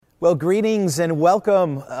Well, greetings and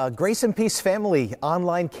welcome, Grace and Peace family,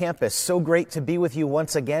 online campus. So great to be with you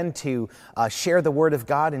once again to share the Word of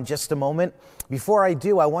God in just a moment. Before I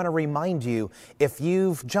do, I want to remind you, if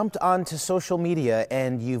you've jumped onto social media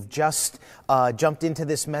and you've just jumped into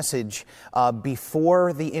this message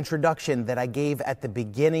before the introduction that I gave at the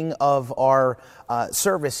beginning of our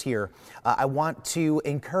service here, I want to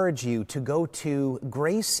encourage you to go to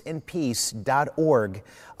graceandpeace.org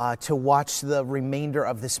to watch the remainder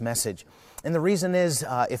of this message. And the reason is,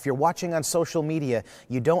 if you're watching on social media,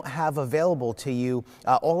 you don't have available to you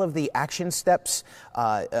all of the action steps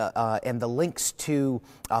and the links to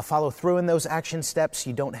follow through in those action steps.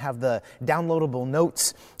 You don't have the downloadable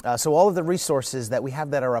notes. So all of the resources that we have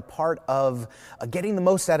that are a part of getting the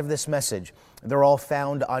most out of this message, they're all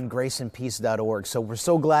found on graceandpeace.org. So we're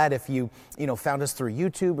so glad if you found us through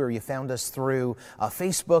YouTube or you found us through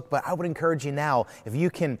Facebook. But I would encourage you now, if you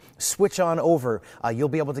can switch on over, you'll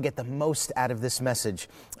be able to get the most out of this message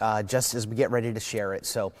just as we get ready to share it.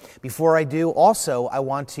 So before I do, also, I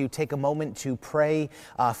want to take a moment to pray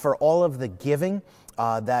for all of the giving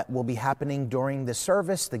that will be happening during the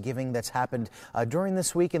service, the giving that's happened during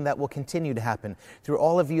this week and that will continue to happen through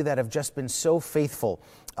all of you that have just been so faithful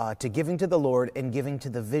to giving to the Lord and giving to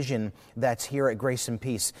the vision that's here at Grace and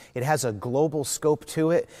Peace. It has a global scope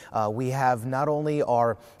to it. We have not only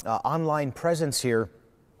our online presence here,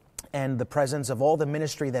 and the presence of all the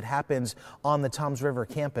ministry that happens on the Toms River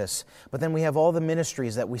campus. But then we have all the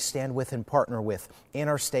ministries that we stand with and partner with in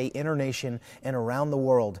our state, in our nation, and around the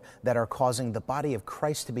world that are causing the body of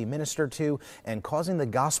Christ to be ministered to and causing the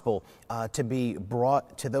gospel to be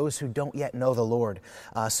brought to those who don't yet know the Lord.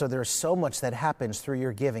 So there's so much that happens through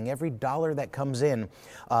your giving. Every dollar that comes in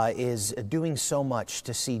is doing so much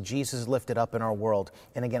to see Jesus lifted up in our world.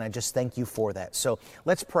 And again, I just thank you for that. So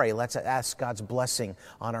let's pray. Let's ask God's blessing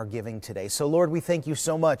on our giving today. So Lord, we thank you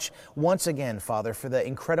so much once again, Father, for the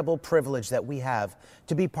incredible privilege that we have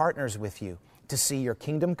to be partners with you, to see your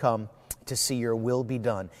kingdom come, to see your will be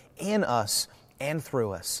done in us and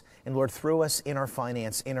through us. And Lord, through us in our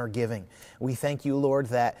finance, in our giving. We thank you, Lord,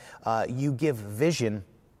 that you give vision.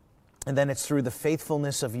 And then it's through the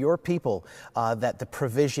faithfulness of your people that the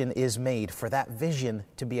provision is made for that vision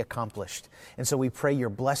to be accomplished. And so we pray your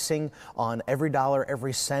blessing on every dollar,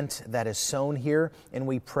 every cent that is sown here, and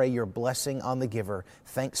we pray your blessing on the giver.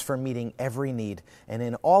 Thanks for meeting every need. And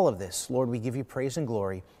in all of this, Lord, we give you praise and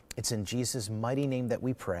glory. It's in Jesus' mighty name that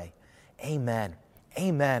we pray. Amen.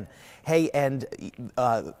 Amen. Hey, and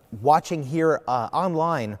watching here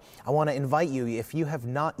online, I want to invite you, if you have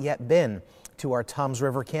not yet been to our Toms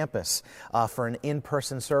River campus for an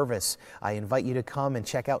in-person service, I invite you to come and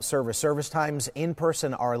check out service. Service times in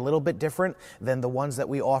person are a little bit different than the ones that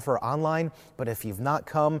we offer online, but if you've not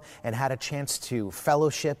come and had a chance to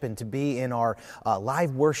fellowship and to be in our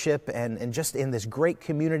live worship and just in this great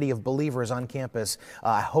community of believers on campus,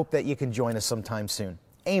 I hope that you can join us sometime soon.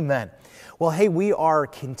 Amen. Well, hey, we are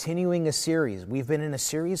continuing a series. We've been in a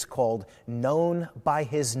series called Known by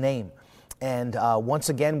His Name. And once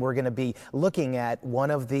again, we're going to be looking at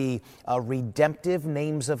one of the redemptive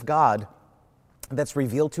names of God that's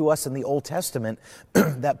revealed to us in the Old Testament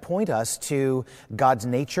that point us to God's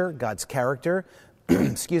nature, God's character,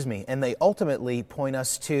 excuse me, and they ultimately point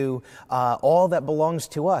us to all that belongs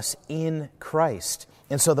to us in Christ.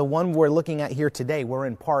 And so the one we're looking at here today, we're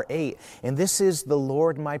in part 8, and this is the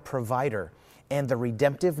Lord my provider, and the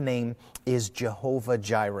redemptive name is Jehovah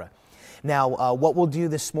Jireh. Now, what we'll do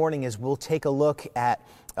this morning is we'll take a look at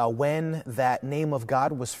when that name of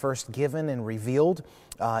God was first given and revealed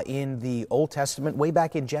in the Old Testament, way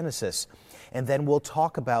back in Genesis. And then we'll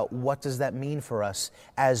talk about what does that mean for us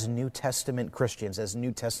as New Testament Christians, as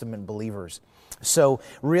New Testament believers. So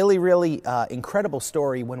really, really incredible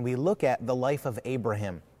story when we look at the life of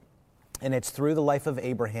Abraham. And it's through the life of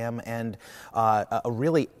Abraham and a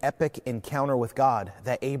really epic encounter with God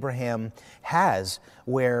that Abraham has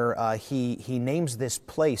where he names this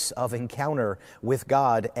place of encounter with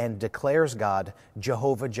God and declares God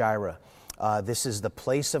Jehovah Jireh. This is the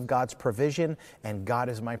place of God's provision, and God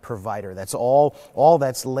is my provider. That's all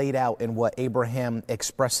that's laid out in what Abraham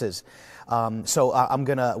expresses. So I'm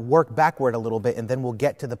going to work backward a little bit, and then we'll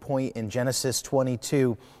get to the point in Genesis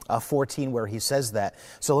 22:14 where he says that.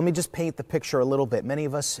 So let me just paint the picture a little bit. Many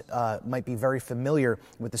of us might be very familiar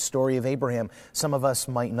with the story of Abraham. Some of us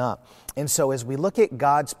might not. And so as we look at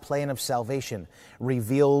God's plan of salvation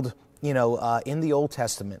revealed, in the Old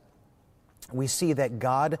Testament, we see that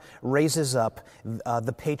God raises up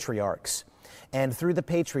the patriarchs. And through the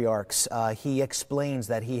patriarchs, he explains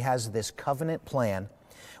that he has this covenant plan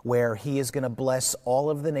where he is going to bless all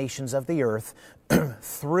of the nations of the earth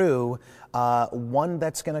through one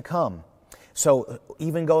that's going to come. So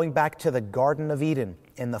even going back to the Garden of Eden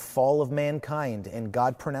and the fall of mankind and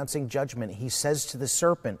God pronouncing judgment, he says to the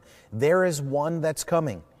serpent, there is one that's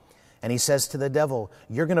coming. And he says to the devil,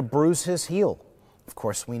 you're going to bruise his heel. Of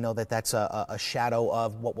course, we know that that's a shadow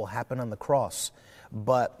of what will happen on the cross.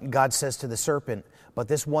 But God says to the serpent, but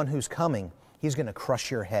this one who's coming, he's going to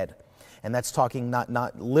crush your head. And that's talking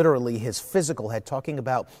not literally his physical head, talking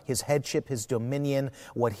about his headship, his dominion,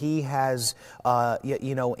 what he has,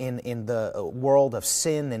 in the world of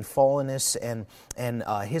sin and fallenness and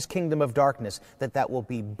his kingdom of darkness, that will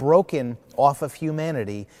be broken off of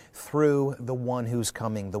humanity through the one who's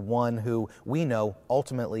coming, the one who we know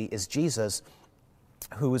ultimately is Jesus,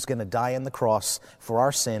 who is going to die on the cross for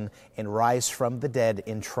our sin and rise from the dead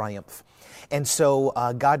in triumph. And so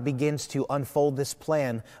God begins to unfold this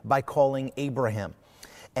plan by calling Abraham.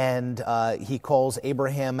 And he calls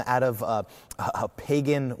Abraham out of a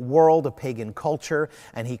pagan world, a pagan culture,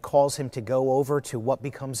 and he calls him to go over to what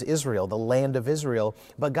becomes Israel, the land of Israel.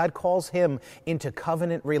 But God calls him into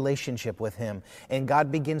covenant relationship with him. And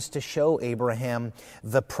God begins to show Abraham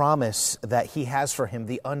the promise that he has for him,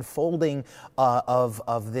 the unfolding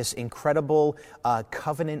of this incredible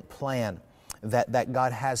covenant plan that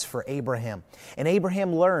God has for Abraham. And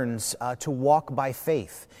Abraham learns to walk by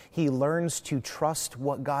faith. He learns to trust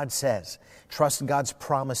what God says, trust God's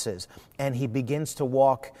promises, and he begins to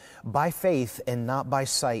walk by faith and not by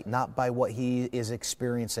sight, not by what he is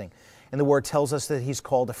experiencing. And the Word tells us that he's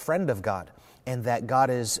called a friend of God, and that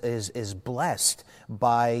God is blessed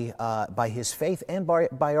by his faith and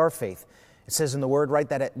by our faith. It says in the Word, right,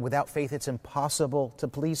 that without faith it's impossible to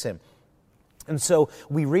please him. And so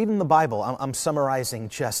we read in the Bible, I'm summarizing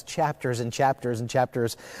just chapters and chapters and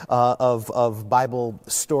chapters of Bible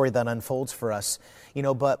story that unfolds for us,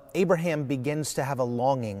 but Abraham begins to have a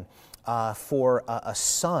longing for a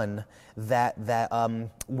son that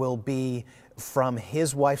will be from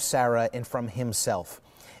his wife Sarah and from himself.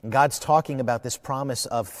 And God's talking about this promise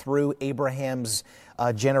of through Abraham's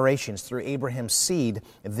generations, through Abraham's seed,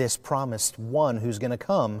 this promised one who's going to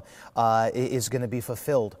come is going to be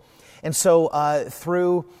fulfilled. And so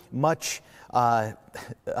through much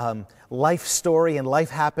life story and life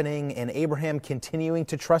happening and Abraham continuing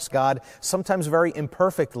to trust God, sometimes very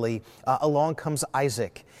imperfectly, along comes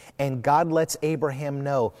Isaac. And God lets Abraham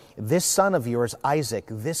know, this son of yours, Isaac,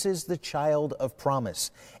 this is the child of promise.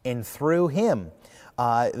 And through him,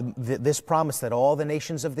 this promise that all the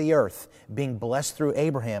nations of the earth, being blessed through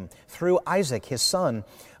Abraham, through Isaac, his son,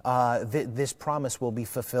 this promise will be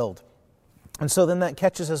fulfilled. And so then that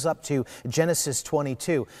catches us up to Genesis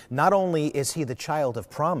 22. Not only is he the child of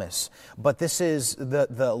promise, but this is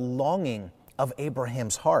the longing of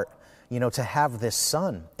Abraham's heart, to have this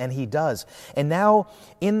son, and he does. And now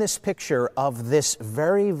in this picture of this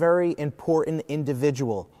very, very important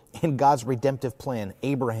individual in God's redemptive plan,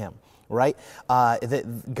 Abraham, right?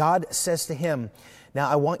 God says to him, now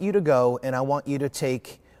I want you to go and I want you to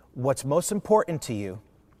take what's most important to you.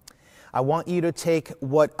 I want you to take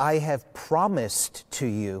what I have promised to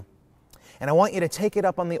you, and I want you to take it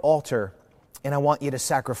up on the altar, and I want you to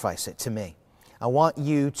sacrifice it to me. I want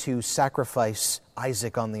you to sacrifice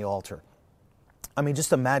Isaac on the altar. I mean,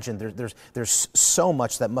 just imagine, there's so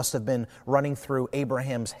much that must have been running through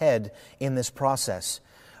Abraham's head in this process.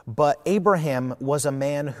 But Abraham was a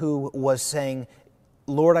man who was saying,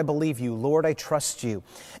 Lord, I believe you. Lord, I trust you.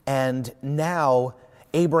 And now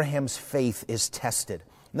Abraham's faith is tested.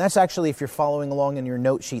 And that's actually, if you're following along in your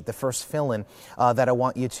note sheet, the first fill-in that I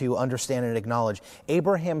want you to understand and acknowledge.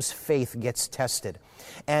 Abraham's faith gets tested.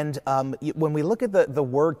 And when we look at the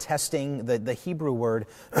word testing, the Hebrew word,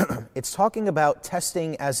 it's talking about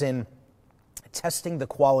testing as in testing the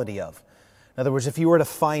quality of. In other words, if you were to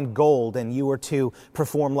find gold and you were to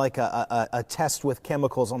perform like a test with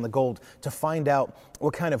chemicals on the gold to find out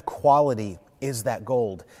what kind of quality is that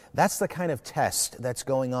gold, that's the kind of test that's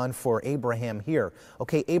going on for Abraham here.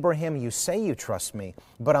 Okay, Abraham, you say you trust me,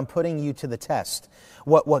 but I'm putting you to the test.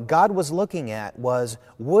 What God was looking at was,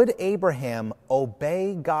 would Abraham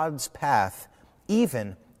obey God's path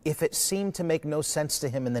even if it seemed to make no sense to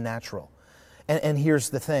him in the natural? And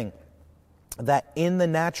here's the thing, that in the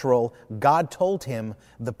natural, God told him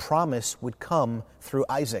the promise would come through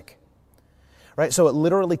Isaac. Right? So it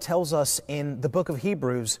literally tells us in the book of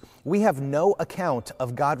Hebrews, we have no account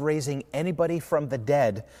of God raising anybody from the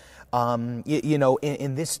dead,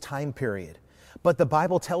 in this time period. But the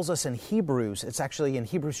Bible tells us in Hebrews, it's actually in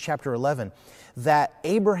Hebrews chapter 11, that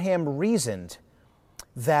Abraham reasoned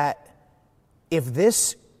that if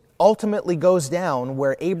this ultimately goes down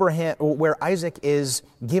where Isaac is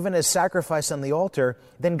given as sacrifice on the altar,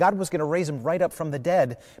 then God was going to raise him right up from the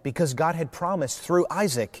dead, because God had promised through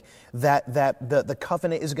Isaac that the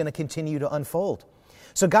covenant is going to continue to unfold.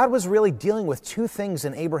 So God was really dealing with two things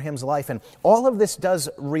in Abraham's life, and all of this does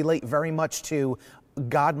relate very much to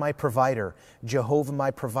God my provider, Jehovah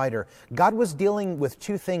my provider. God was dealing with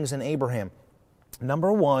two things in Abraham.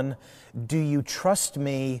 Number one, do you trust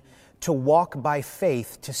me to walk by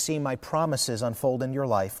faith to see my promises unfold in your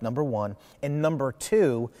life? Number one. And number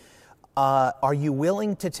two, are you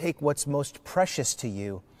willing to take what's most precious to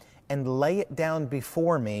you and lay it down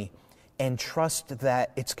before me and trust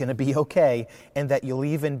that it's going to be okay, and that you'll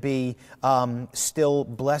even be still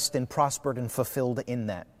blessed and prospered and fulfilled in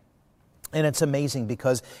that? And it's amazing,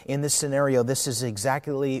 because in this scenario, this is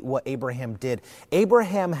exactly what Abraham did.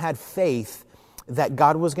 Abraham had faith that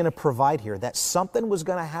God was going to provide here, that something was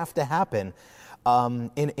going to have to happen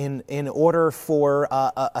in order for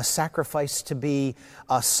a sacrifice to be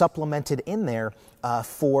supplemented in there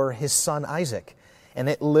for his son Isaac. And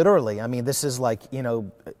it literally, I mean, this is like,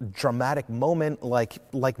 dramatic moment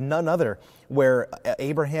like none other, where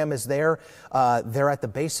Abraham is there. They're at the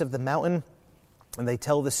base of the mountain, and they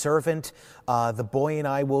tell the servant, the boy and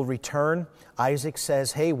I will return. Isaac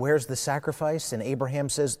says, hey, where's the sacrifice? And Abraham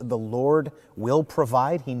says, the Lord will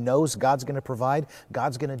provide. He knows God's going to provide.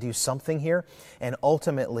 God's going to do something here. And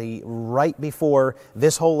ultimately, right before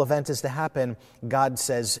this whole event is to happen, God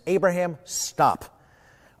says, Abraham, stop.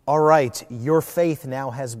 All right, your faith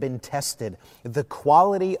now has been tested. The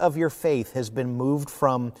quality of your faith has been moved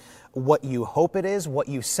from what you hope it is, what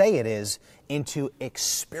you say it is, into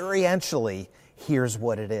experientially, here's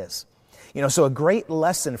what it is. So a great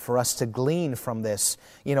lesson for us to glean from this,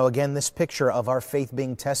 again, this picture of our faith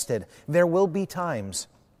being tested. There will be times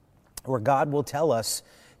where God will tell us,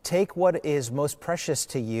 take what is most precious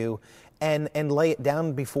to you and lay it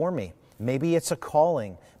down before me. Maybe it's a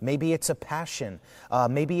calling. Maybe it's a passion.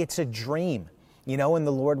 Maybe it's a dream. And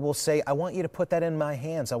the Lord will say, I want you to put that in my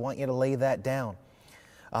hands. I want you to lay that down.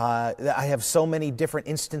 I have so many different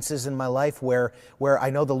instances in my life where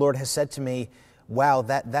I know the Lord has said to me, wow,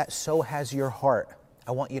 that so has your heart.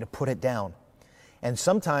 I want you to put it down. And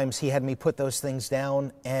sometimes He had me put those things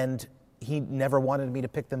down, and He never wanted me to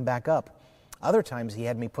pick them back up. Other times He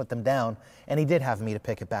had me put them down, and He did have me to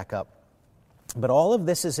pick it back up. But all of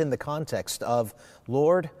this is in the context of,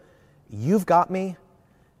 Lord, you've got me.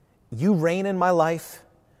 You reign in my life.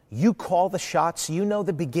 You call the shots. You know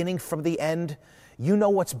the beginning from the end. You know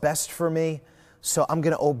what's best for me. So I'm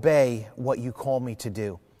going to obey what you call me to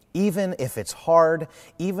do. Even if it's hard,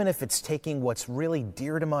 even if it's taking what's really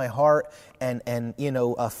dear to my heart and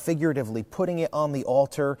figuratively putting it on the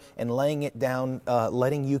altar and laying it down,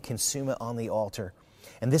 letting you consume it on the altar.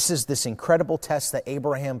 And this is this incredible test that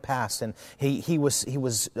Abraham passed, and he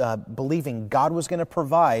was believing God was going to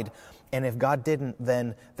provide, and if God didn't,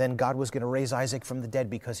 then God was going to raise Isaac from the dead,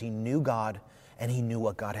 because he knew God and he knew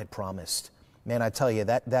what God had promised. Man, I tell you,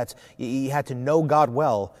 that's you had to know God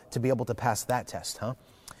well to be able to pass that test, huh?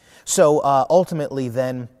 So ultimately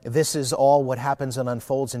then, this is all what happens and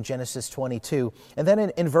unfolds in Genesis 22. And then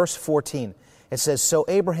in verse 14, it says, so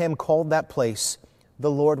Abraham called that place,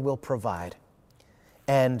 the Lord will provide.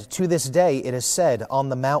 And to this day, it is said, on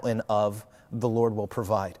the mountain of the Lord will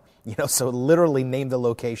provide. So literally name the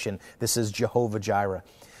location. This is Jehovah Jireh.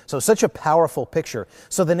 So such a powerful picture.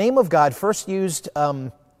 So the name of God, first used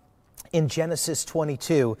in Genesis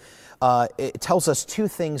 22, it tells us two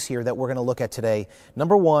things here that we're going to look at today.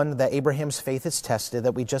 Number one, that Abraham's faith is tested,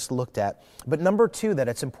 that we just looked at. But number two, that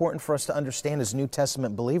it's important for us to understand as New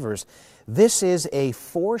Testament believers, this is a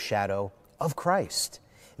foreshadow of Christ.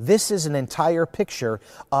 This is an entire picture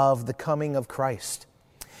of the coming of Christ.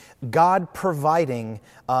 God providing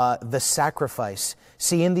the sacrifice.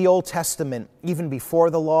 See, in the Old Testament, even before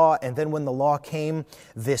the law, and then when the law came,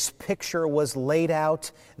 this picture was laid out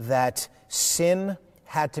that sin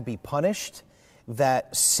had to be punished,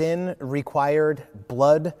 that sin required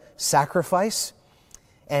blood sacrifice,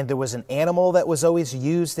 and there was an animal that was always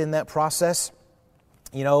used in that process.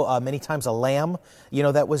 Many times a lamb,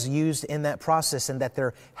 that was used in that process, and that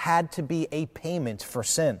there had to be a payment for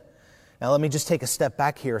sin. Now, let me just take a step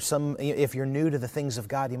back here. If you're new to the things of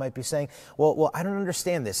God, you might be saying, well, I don't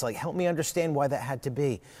understand this. Help me understand why that had to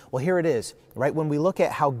be. Well, here it is, right? When we look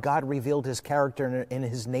at how God revealed His character and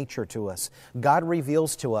His nature to us, God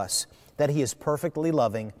reveals to us that He is perfectly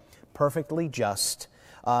loving, perfectly just,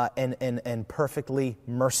 and perfectly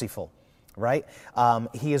merciful. Right?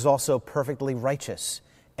 He is also perfectly righteous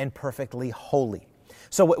and perfectly holy.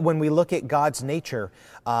 So when we look at God's nature,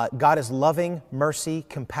 God is loving, mercy,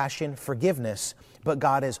 compassion, forgiveness, but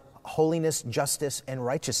God is holiness, justice, and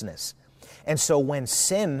righteousness. And so when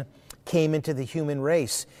sin came into the human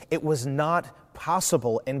race, it was not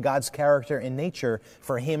possible in God's character and nature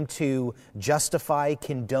for him to justify,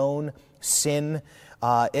 condone sin.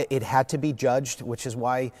 It had to be judged, which is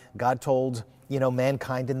why God told,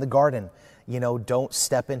 mankind in the garden, don't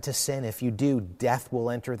step into sin. If you do, death will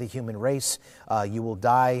enter the human race. You will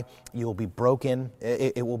die. You will be broken.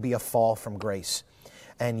 It will be a fall from grace.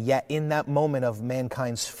 And yet in that moment of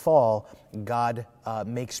mankind's fall, God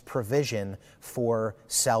makes provision for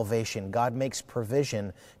salvation. God makes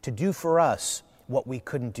provision to do for us what we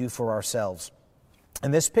couldn't do for ourselves.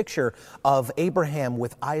 And this picture of Abraham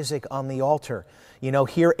with Isaac on the altar,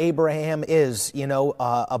 here Abraham is,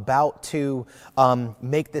 about to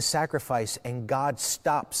make this sacrifice, and God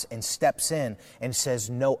stops and steps in and says,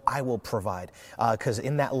 no, I will provide. Because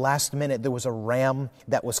in that last minute, there was a ram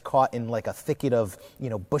that was caught in like a thicket of,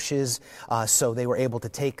 bushes. So they were able to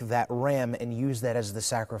take that ram and use that as the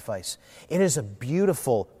sacrifice. It is a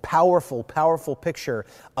beautiful, powerful, powerful picture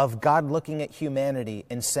of God looking at humanity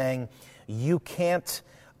and saying, you can't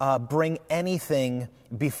bring anything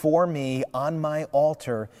before me on my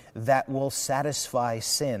altar that will satisfy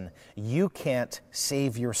sin. You can't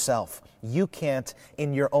save yourself. You can't,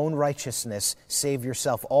 in your own righteousness, save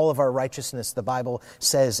yourself. All of our righteousness, the Bible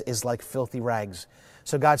says, is like filthy rags.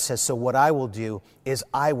 So God says, so what I will do is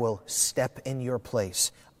I will step in your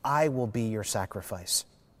place. I will be your sacrifice.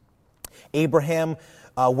 Abraham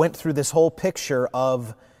went through this whole picture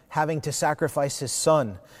of having to sacrifice his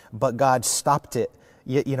son, but God stopped it,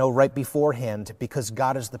 right beforehand, because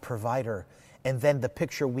God is the provider. And then the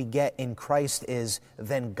picture we get in Christ is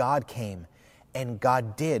then God came and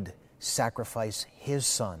God did sacrifice his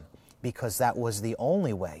son, because that was the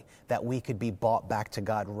only way that we could be bought back to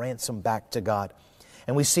God, ransomed back to God.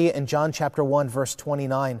 And we see it in John chapter 1, verse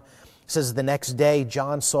 29. It says, the next day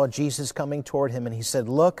John saw Jesus coming toward him, and he said,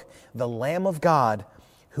 look, the Lamb of God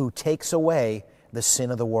who takes away the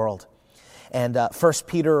sin of the world. And 1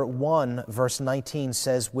 Peter 1, verse 19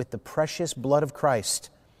 says, with the precious blood of Christ,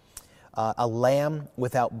 a lamb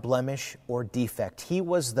without blemish or defect. He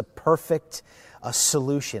was the perfect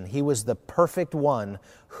solution. He was the perfect one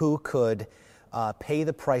who could pay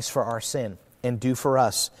the price for our sin and do for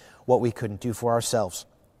us what we couldn't do for ourselves.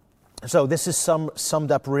 So this is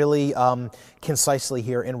summed up really concisely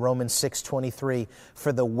here in Romans 6:23.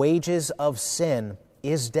 For the wages of sin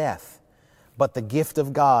is death, but the gift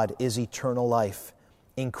of God is eternal life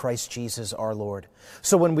in Christ Jesus our Lord.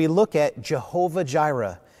 So when we look at Jehovah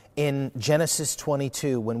Jireh in Genesis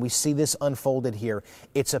 22, when we see this unfolded here,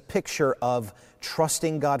 it's a picture of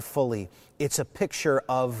trusting God fully. It's a picture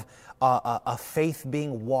of a faith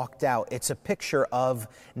being walked out. It's a picture of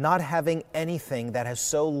not having anything that has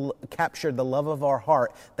so captured the love of our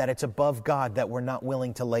heart that it's above God that we're not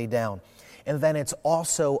willing to lay down. And then it's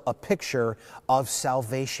also a picture of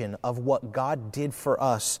salvation, of what God did for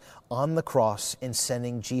us on the cross in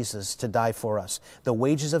sending Jesus to die for us. The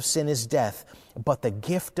wages of sin is death, but the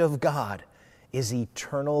gift of God is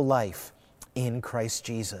eternal life in Christ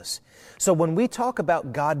Jesus. So when we talk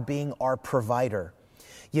about God being our provider,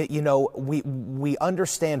 we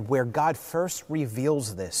understand where God first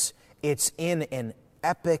reveals this. It's in an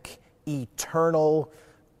epic, eternal,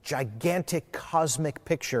 gigantic, cosmic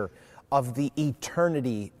picture of the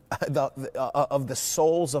eternity of the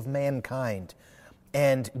souls of mankind,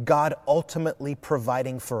 and God ultimately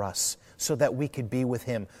providing for us so that we could be with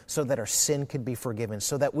Him, so that our sin could be forgiven,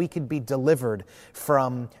 so that we could be delivered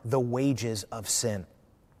from the wages of sin.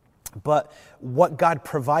 But what God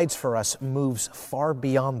provides for us moves far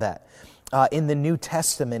beyond that. In the New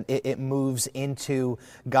Testament, it moves into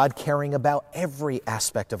God caring about every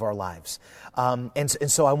aspect of our lives. And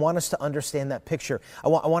so I want us to understand that picture. I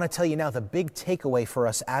want to tell you now, the big takeaway for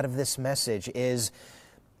us out of this message is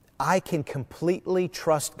I can completely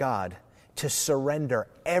trust God to surrender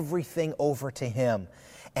everything over to Him.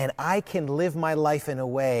 And I can live my life in a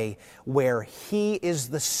way where He is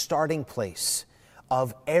the starting place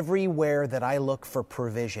of everywhere that I look for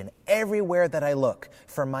provision, everywhere that I look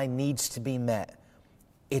for my needs to be met.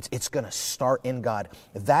 It's going to start in God.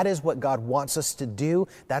 That is what God wants us to do.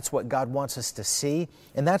 That's what God wants us to see.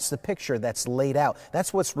 And that's the picture that's laid out.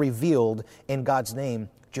 That's what's revealed in God's name,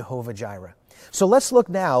 Jehovah Jireh. So let's look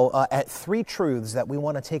now at three truths that we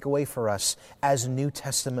want to take away for us as New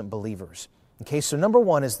Testament believers. Okay, so number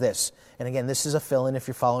one is this. And again, this is a fill-in if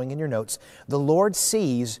you're following in your notes. The Lord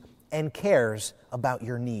sees and cares about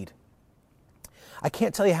your need. I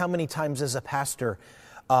can't tell you how many times as a pastor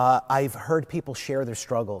I've heard people share their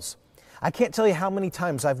struggles. I can't tell you how many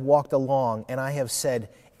times I've walked along and I have said,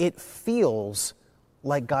 it feels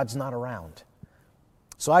like God's not around.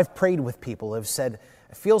 So I've prayed with people who have said,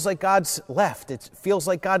 it feels like God's left. It feels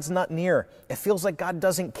like God's not near. It feels like God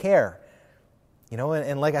doesn't care.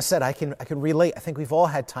 And like I said, I can relate. I think we've all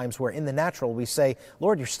had times where in the natural we say,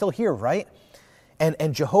 Lord, you're still here, right?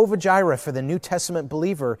 And Jehovah Jireh for the New Testament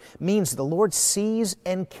believer means the Lord sees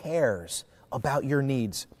and cares about your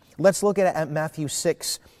needs. Let's look at Matthew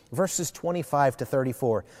 6, verses 25 to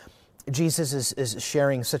 34. Jesus is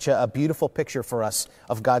sharing such a beautiful picture for us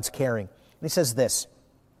of God's caring. And he says this,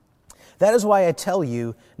 "That is why I tell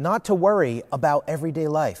you not to worry about everyday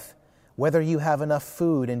life, whether you have enough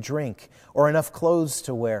food and drink or enough clothes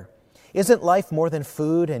to wear. Isn't life more than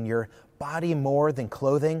food and your body more than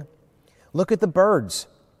clothing? Look at the birds.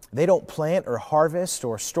 They don't plant or harvest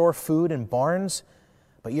or store food in barns,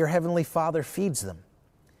 but your heavenly Father feeds them.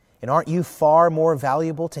 And aren't you far more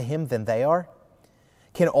valuable to Him than they are?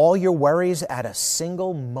 Can all your worries add a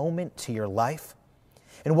single moment to your life?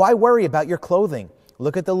 And why worry about your clothing?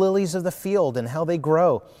 Look at the lilies of the field and how they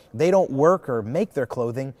grow. They don't work or make their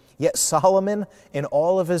clothing, yet Solomon in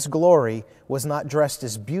all of his glory was not dressed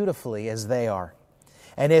as beautifully as they are.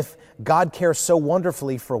 And if God cares so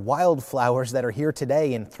wonderfully for wildflowers that are here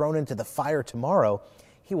today and thrown into the fire tomorrow,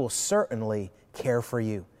 He will certainly care for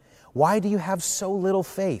you. Why do you have so little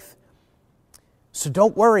faith? So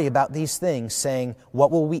don't worry about these things, saying, what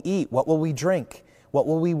will we eat? What will we drink? What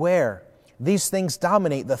will we wear? These things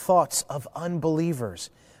dominate the thoughts of unbelievers.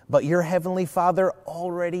 But your heavenly Father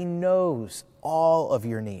already knows all of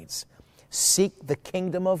your needs. Seek the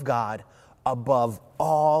kingdom of God above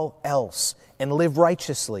all else and live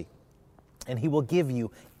righteously, and He will give you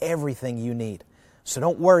everything you need. So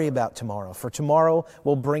don't worry about tomorrow, for tomorrow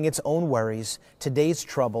will bring its own worries. Today's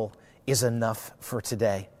trouble is enough for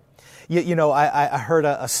today." I heard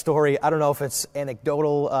a story. I don't know if it's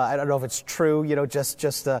anecdotal. I don't know if it's true.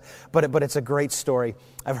 But it's a great story.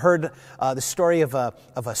 I've heard the story of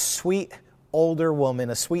a sweet older woman,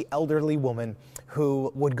 a sweet elderly woman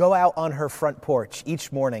who would go out on her front porch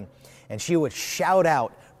each morning, and she would shout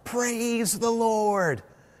out, "Praise the Lord!"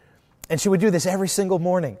 And she would do this every single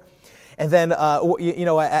morning. And then,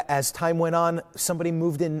 as time went on, somebody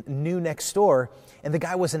moved in new next door, and the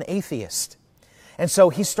guy was an atheist. And so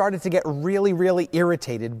he started to get really, really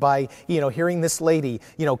irritated by, hearing this lady,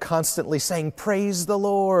 constantly saying, "Praise the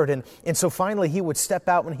Lord." And so finally he would step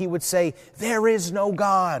out and he would say, "There is no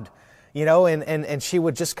God." And she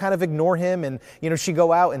would just kind of ignore him. And, she'd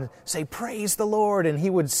go out and say, "Praise the Lord." And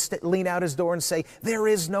he would lean out his door and say, "There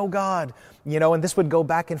is no God." And this would go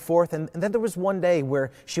back and forth. And then there was one day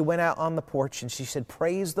where she went out on the porch and she said,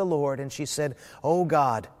 "Praise the Lord." And she said, "Oh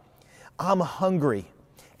God, I'm hungry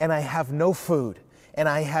and I have no food and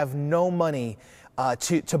I have no money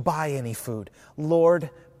to buy any food. Lord,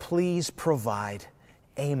 please provide.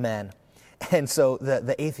 Amen." And so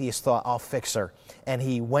the atheist thought, "I'll fix her." And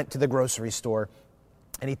he went to the grocery store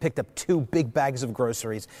and he picked up 2 big bags of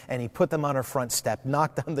groceries and he put them on her front step,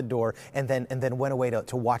 knocked on the door, and then went away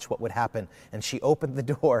to watch what would happen. And she opened the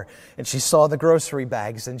door and she saw the grocery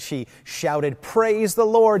bags and she shouted, "Praise the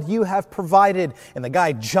Lord, you have provided." And the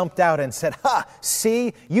guy jumped out and said, "Ha,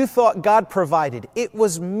 see, you thought God provided. It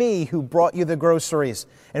was me who brought you the groceries."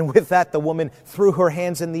 And with that, the woman threw her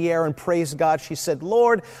hands in the air and praised God. She said,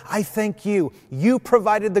 "Lord, I thank you. You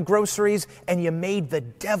provided the groceries and you made the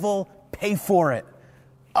devil pay for it."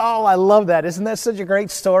 Oh, I love that. Isn't that such a great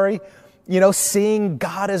story? Seeing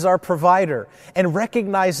God as our provider and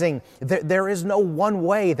recognizing that there is no one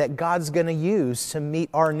way that God's going to use to meet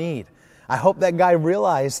our need. I hope that guy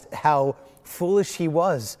realized how foolish he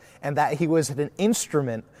was and that he was an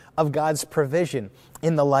instrument of God's provision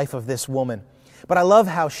in the life of this woman. But I love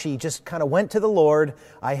how she just kind of went to the Lord.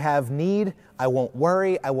 I have need. I won't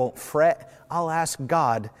worry. I won't fret. I'll ask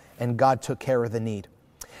God, and God took care of the need.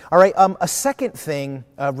 All right, a second thing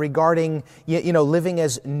regarding living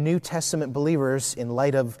as New Testament believers in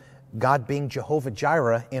light of God being Jehovah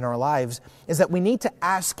Jireh in our lives is that we need to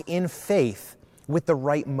ask in faith with the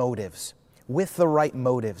right motives.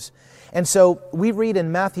 And so we read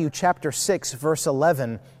in Matthew chapter 6, verse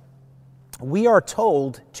 11, we are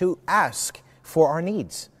told to ask for our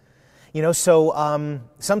needs. It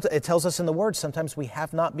tells us in the Word, sometimes we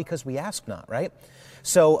have not because we ask not, right?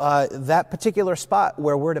 So that particular spot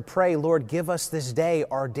where we're to pray, "Lord, give us this day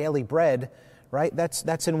our daily bread," right?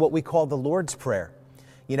 That's in what we call the Lord's Prayer.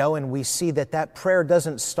 And we see that prayer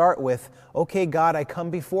doesn't start with, "Okay, God, I come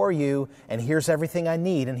before you, and here's everything I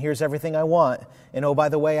need, and here's everything I want. And oh, by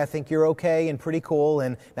the way, I think you're okay and pretty cool,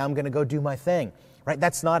 and now I'm going to go do my thing." Right?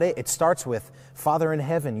 That's not it. It starts with, "Father in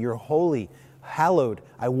heaven, you're holy, hallowed,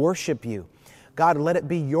 I worship you." God, let it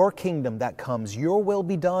be your kingdom that comes. Your will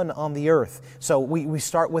be done on the earth. So we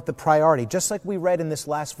start with the priority. Just like we read in this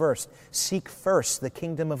last verse, seek first the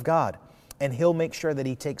kingdom of God, and He'll make sure that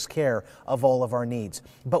He takes care of all of our needs.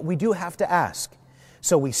 But we do have to ask.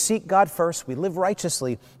 So we seek God first, we live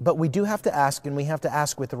righteously, but we do have to ask, and we have to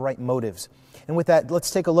ask with the right motives. And with that,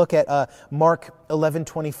 let's take a look at Mark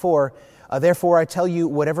 11:24. Therefore, I tell you,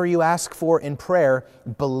 whatever you ask for in prayer,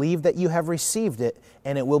 believe that you have received it,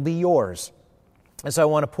 and it will be yours. And so I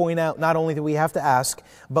want to point out not only that we have to ask,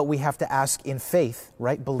 but we have to ask in faith,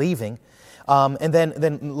 right? Believing. And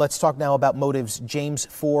then let's talk now about motives. James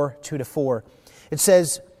 4:2-4. It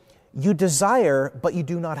says, you desire, but you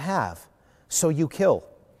do not have, so you kill.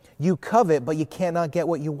 You covet, but you cannot get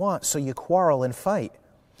what you want, so you quarrel and fight.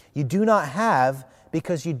 You do not have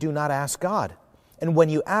because you do not ask God. And when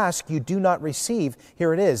you ask, you do not receive,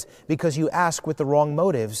 here it is, because you ask with the wrong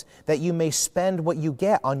motives, that you may spend what you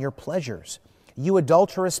get on your pleasures. You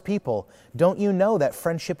adulterous people, don't you know that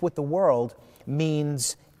friendship with the world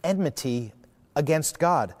means enmity against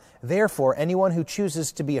God? Therefore, anyone who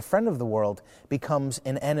chooses to be a friend of the world becomes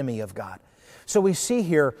an enemy of God. So we see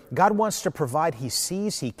here, God wants to provide. He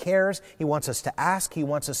sees, He cares. He wants us to ask. He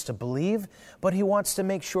wants us to believe. But He wants to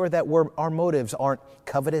make sure that our motives aren't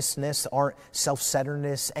covetousness, aren't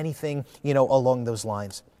self-centeredness, anything, along those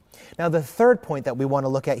lines. Now, the third point that we want to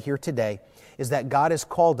look at here today is that God has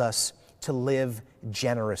called us to live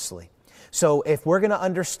generously. So if we're going to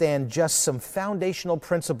understand just some foundational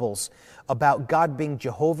principles about God being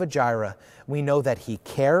Jehovah Jireh, we know that He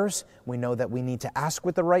cares, we know that we need to ask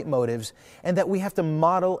with the right motives, and that we have to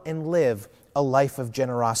model and live a life of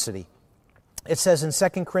generosity. It says in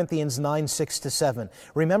 2 Corinthians 9:6-7,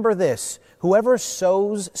 remember this, whoever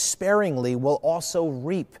sows sparingly will also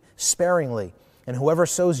reap sparingly, and whoever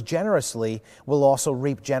sows generously will also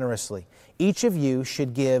reap generously. Each of you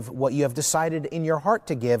should give what you have decided in your heart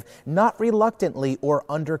to give, not reluctantly or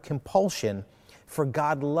under compulsion, for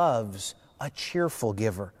God loves a cheerful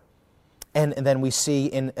giver. And then we see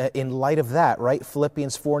in light of that, right,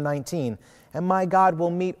 Philippians 4:19, and my God will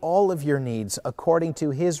meet all of your needs according to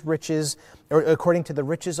His riches, or according to the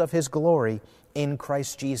riches of His glory in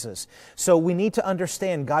Christ Jesus. So we need to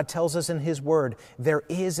understand, God tells us in His Word, there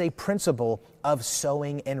is a principle of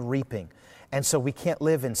sowing and reaping. And so we can't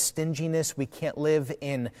live in stinginess, we can't live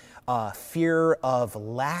in fear of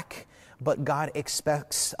lack, but God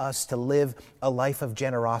expects us to live a life of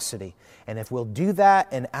generosity. And if we'll do that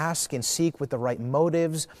and ask and seek with the right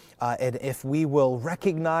motives, and if we will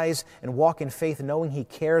recognize and walk in faith knowing He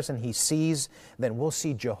cares and He sees, then we'll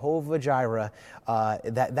see Jehovah Jireh,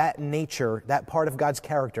 that nature, that part of God's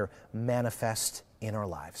character manifest in our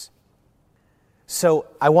lives. So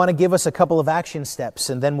I want to give us a couple of action steps,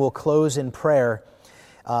 and then we'll close in prayer.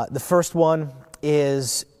 The first one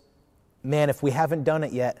is, if we haven't done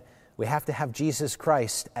it yet, we have to have Jesus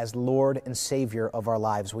Christ as Lord and Savior of our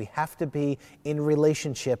lives. We have to be in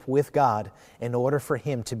relationship with God in order for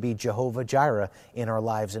Him to be Jehovah Jireh in our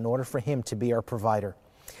lives, in order for Him to be our provider.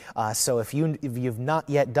 So if you've not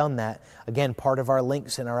yet done that, again, part of our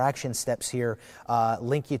links and our action steps here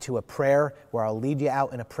link you to a prayer where I'll lead you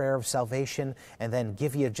out in a prayer of salvation and then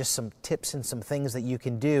give you just some tips and some things that you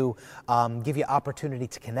can do, give you opportunity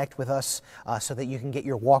to connect with us so that you can get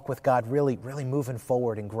your walk with God really, really moving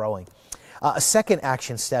forward and growing. A second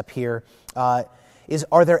action step here is,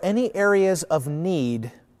 are there any areas of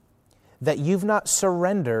need that you've not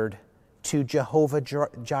surrendered to Jehovah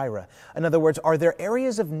Jireh? In other words, are there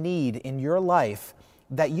areas of need in your life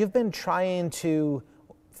that you've been trying to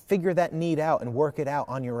figure that need out and work it out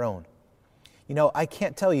on your own? I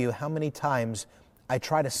can't tell you how many times I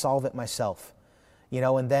try to solve it myself,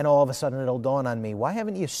 and then all of a sudden it'll dawn on me, why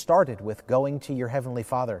haven't you started with going to your Heavenly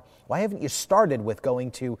Father? Why haven't you started with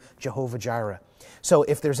going to Jehovah Jireh? So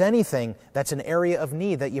if there's anything that's an area of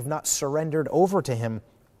need that you've not surrendered over to Him,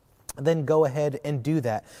 then go ahead and do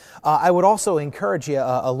that. I would also encourage you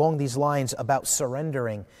along these lines about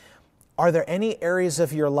surrendering. Are there any areas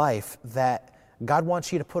of your life that God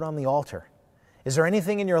wants you to put on the altar? Is there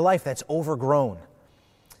anything in your life that's overgrown?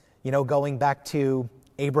 Going back to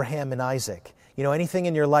Abraham and Isaac. Anything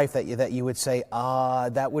in your life that you would say,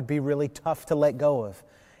 that would be really tough to let go of.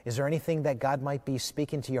 Is there anything that God might be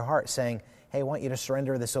speaking to your heart saying, hey, I want you to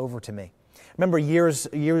surrender this over to me? Remember years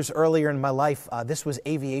earlier in my life, this was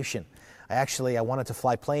aviation. I wanted to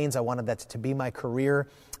fly planes. I wanted that to be my career.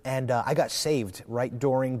 And I got saved right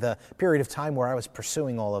during the period of time where I was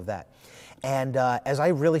pursuing all of that. And as I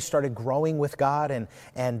really started growing with God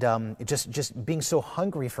and just being so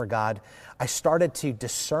hungry for God, I started to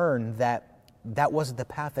discern that wasn't the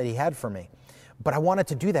path that He had for me. But I wanted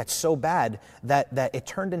to do that so bad that it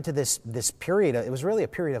turned into this period. It was really a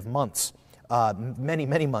period of months, many,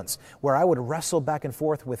 many months, where I would wrestle back and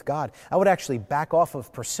forth with God. I would actually back off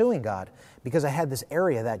of pursuing God because I had this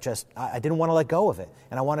area that just, I didn't want to let go of it,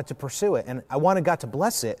 and I wanted to pursue it. And I wanted God to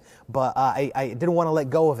bless it, but I didn't want to let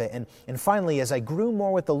go of it. And finally, as I grew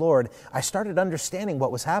more with the Lord, I started understanding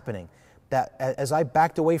what was happening. That as I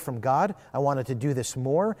backed away from God, I wanted to do this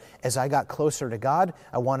more. As I got closer to God,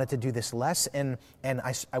 I wanted to do this less. And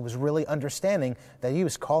I was really understanding that He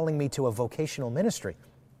was calling me to a vocational ministry.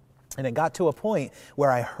 And it got to a point where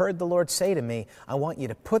I heard the Lord say to me, I want you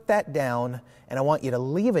to put that down, and I want you to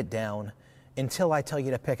leave it down until I tell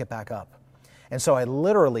you to pick it back up. And so I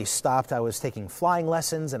literally stopped. I was taking flying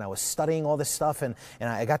lessons, and I was studying all this stuff, and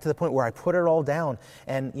I got to the point where I put it all down.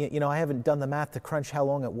 And, I haven't done the math to crunch how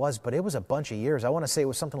long it was, but it was a bunch of years. I want to say it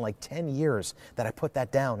was something like 10 years that I put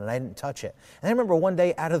that down, and I didn't touch it. And I remember one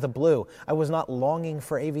day out of the blue, I was not longing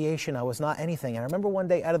for aviation. I was not anything. And I remember one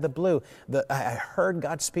day out of the blue, I heard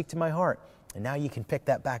God speak to my heart, and now you can pick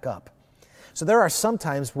that back up. So there are some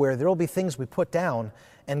times where there will be things we put down,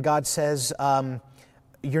 and God says,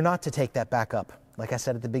 you're not to take that back up, like I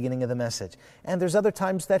said at the beginning of the message. And there's other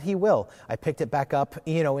times that He will. I picked it back up,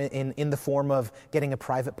 in the form of getting a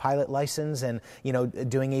private pilot license and,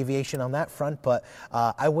 doing aviation on that front. But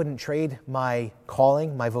I wouldn't trade my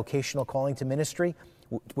calling, my vocational calling to ministry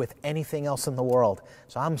with anything else in the world.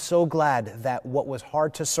 So I'm so glad that what was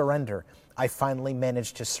hard to surrender, I finally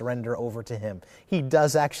managed to surrender over to Him. He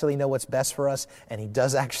does actually know what's best for us, and He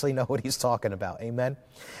does actually know what He's talking about. Amen?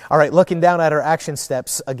 All right, looking down at our action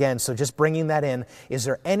steps again, so just bringing that in, is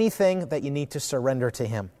there anything that you need to surrender to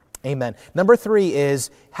Him? Amen. Number 3 is,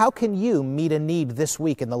 how can you meet a need this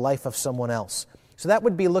week in the life of someone else? So that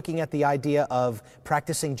would be looking at the idea of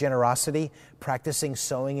practicing generosity, practicing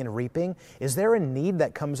sowing and reaping. Is there a need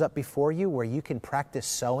that comes up before you where you can practice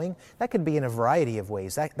sowing? That could be in a variety of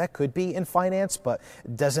ways. That could be in finance, but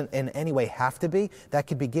doesn't in any way have to be. That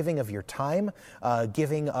could be giving of your time,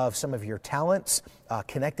 giving of some of your talents,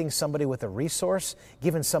 connecting somebody with a resource,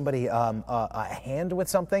 giving somebody a hand with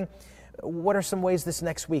something. What are some ways this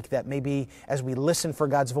next week that maybe as we listen for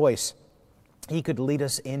God's voice, He could lead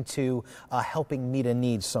us into helping meet a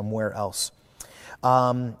need somewhere else?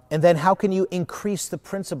 And then how can you increase the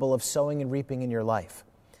principle of sowing and reaping in your life?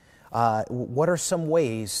 What are some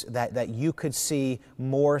ways that you could see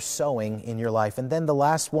more sowing in your life? And then the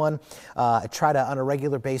last one, try to, on a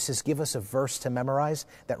regular basis, give us a verse to memorize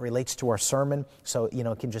that relates to our sermon, so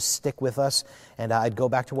it can just stick with us. And I'd go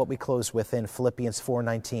back to what we closed with in Philippians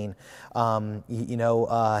 4:19.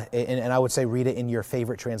 And I would say read it in your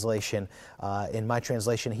favorite translation. In my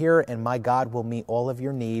translation here, and my God will meet all of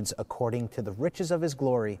your needs according to the riches of His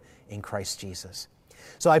glory in Christ Jesus.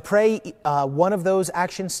 So I pray one of those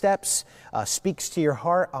action steps speaks to your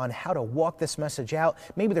heart on how to walk this message out.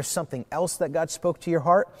 Maybe there's something else that God spoke to your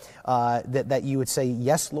heart that you would say,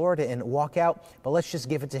 yes, Lord, and walk out. But let's just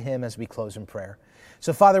give it to Him as we close in prayer.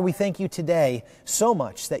 So, Father, we thank You today so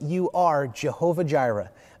much that You are Jehovah Jireh,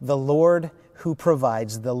 the Lord who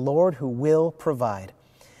provides, the Lord who will provide.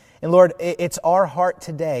 And Lord, it's our heart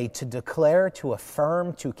today to declare, to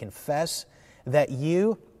affirm, to confess that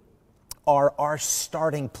You are our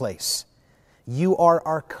starting place. You are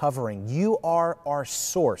our covering. You are our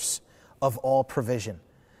source of all provision.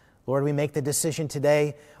 Lord, we make the decision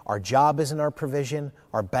today. Our job isn't our provision.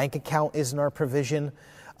 Our bank account isn't our provision.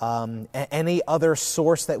 Any other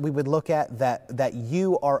source that we would look at, that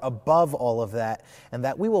You are above all of that, and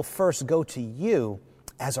that we will first go to You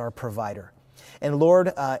as our provider. And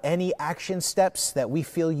Lord, any action steps that we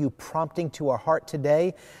feel You prompting to our heart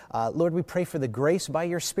today, Lord, we pray for the grace by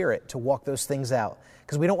Your Spirit to walk those things out.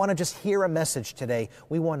 Because we don't want to just hear a message today.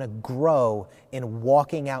 We want to grow in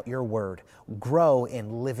walking out Your word, grow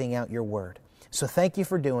in living out Your word. So thank You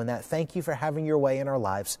for doing that. Thank You for having Your way in our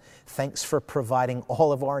lives. Thanks for providing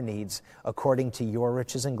all of our needs according to Your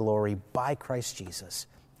riches and glory by Christ Jesus.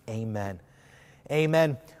 Amen.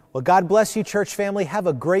 Amen. Well, God bless you, church family. Have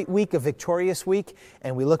a great week, a victorious week,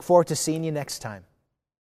 and we look forward to seeing you next time.